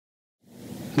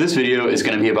This video is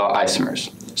going to be about isomers.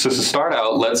 So to start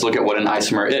out, let's look at what an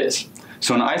isomer is.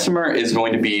 So an isomer is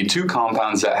going to be two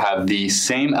compounds that have the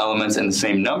same elements and the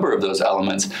same number of those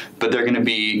elements, but they're going to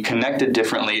be connected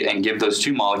differently and give those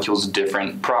two molecules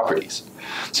different properties.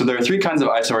 So there are three kinds of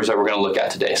isomers that we're going to look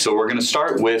at today. So we're going to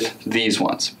start with these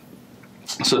ones.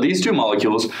 So these two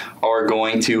molecules are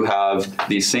going to have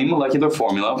the same molecular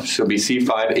formula, so be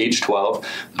C5H12,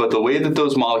 but the way that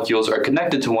those molecules are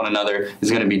connected to one another is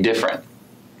going to be different.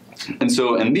 And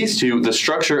so in these two, the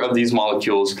structure of these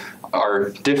molecules are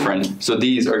different. So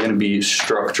these are going to be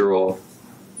structural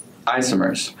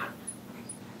isomers.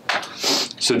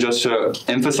 So just to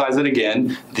emphasize it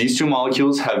again, these two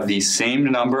molecules have the same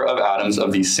number of atoms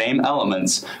of the same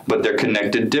elements, but they're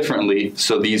connected differently.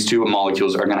 So these two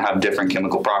molecules are going to have different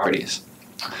chemical properties.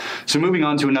 So moving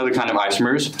on to another kind of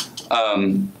isomers,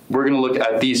 we're going to look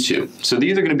at these two. So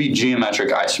these are going to be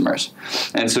geometric isomers.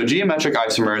 And so geometric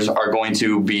isomers are going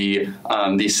to be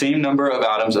the same number of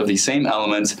atoms of the same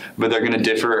elements, but they're going to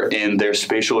differ in their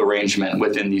spatial arrangement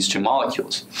within these two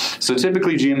molecules. So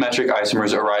typically geometric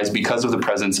isomers arise because of the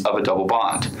presence of a double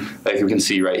bond, like you can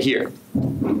see right here.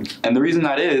 And the reason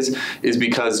that is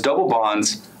because double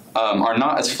bonds are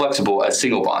not as flexible as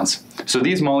single bonds. So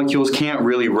these molecules can't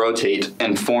really rotate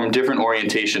and form different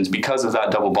orientations because of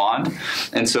that double bond.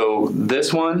 And so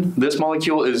this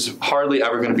molecule is hardly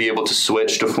ever going to be able to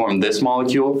switch to form this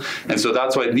molecule. And so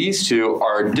that's why these two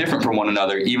are different from one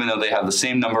another, even though they have the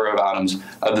same number of atoms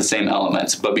of the same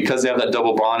elements. But because they have that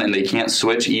double bond and they can't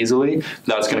switch easily,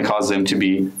 that's going to cause them to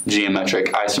be geometric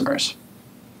isomers.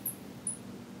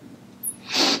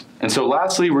 And so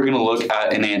lastly, we're going to look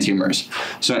at enantiomers.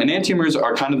 So enantiomers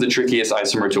are kind of the trickiest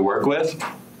isomer to work with.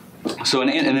 So an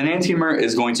enantiomer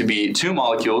is going to be two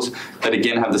molecules that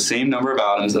again have the same number of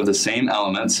atoms of the same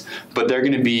elements, but they're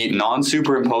going to be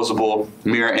non-superimposable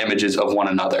mirror images of one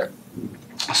another.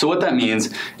 So what that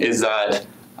means is that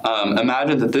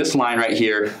imagine that this line right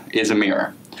here is a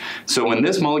mirror. So when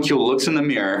this molecule looks in the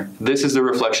mirror, this is the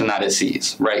reflection that it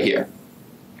sees right here.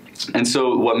 And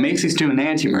so what makes these two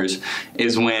enantiomers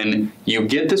is when you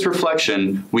get this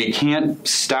reflection, we can't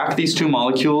stack these two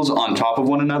molecules on top of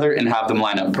one another and have them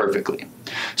line up perfectly.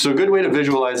 So a good way to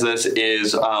visualize this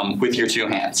is with your two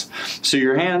hands. So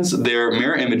your hands, they're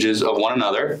mirror images of one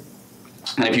another.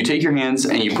 And if you take your hands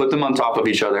and you put them on top of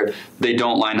each other, they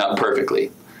don't line up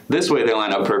perfectly. This way they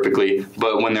line up perfectly,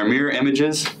 but when they're mirror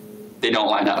images, they don't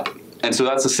line up. And so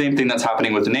that's the same thing that's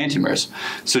happening with enantiomers.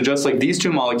 So just like these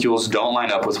two molecules don't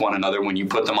line up with one another when you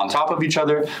put them on top of each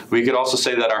other, we could also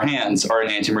say that our hands are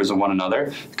enantiomers of one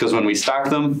another, because when we stack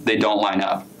them, they don't line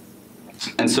up.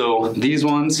 And so these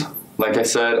ones, like I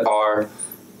said, are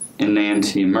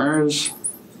enantiomers.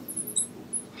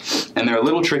 And they're a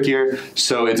little trickier,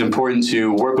 so it's important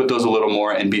to work with those a little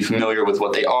more and be familiar with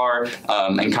what they are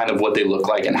and kind of what they look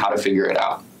like and how to figure it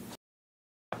out.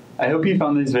 I hope you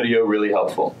found this video really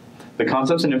helpful. The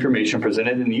concepts and information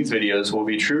presented in these videos will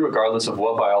be true regardless of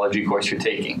what biology course you're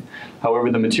taking. However,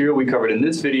 the material we covered in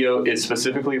this video is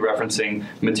specifically referencing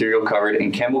material covered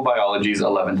in Campbell Biology's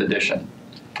 11th edition.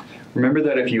 Remember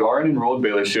that if you are an enrolled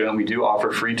Baylor student, we do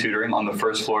offer free tutoring on the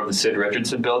first floor of the Sid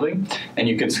Richardson building, and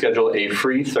you can schedule a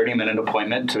free 30-minute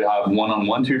appointment to have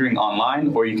one-on-one tutoring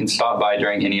online, or you can stop by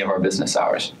during any of our business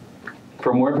hours.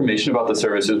 For more information about the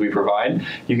services we provide,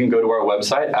 you can go to our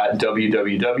website at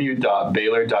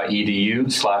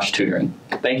www.baylor.edu/tutoring.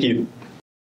 Thank you.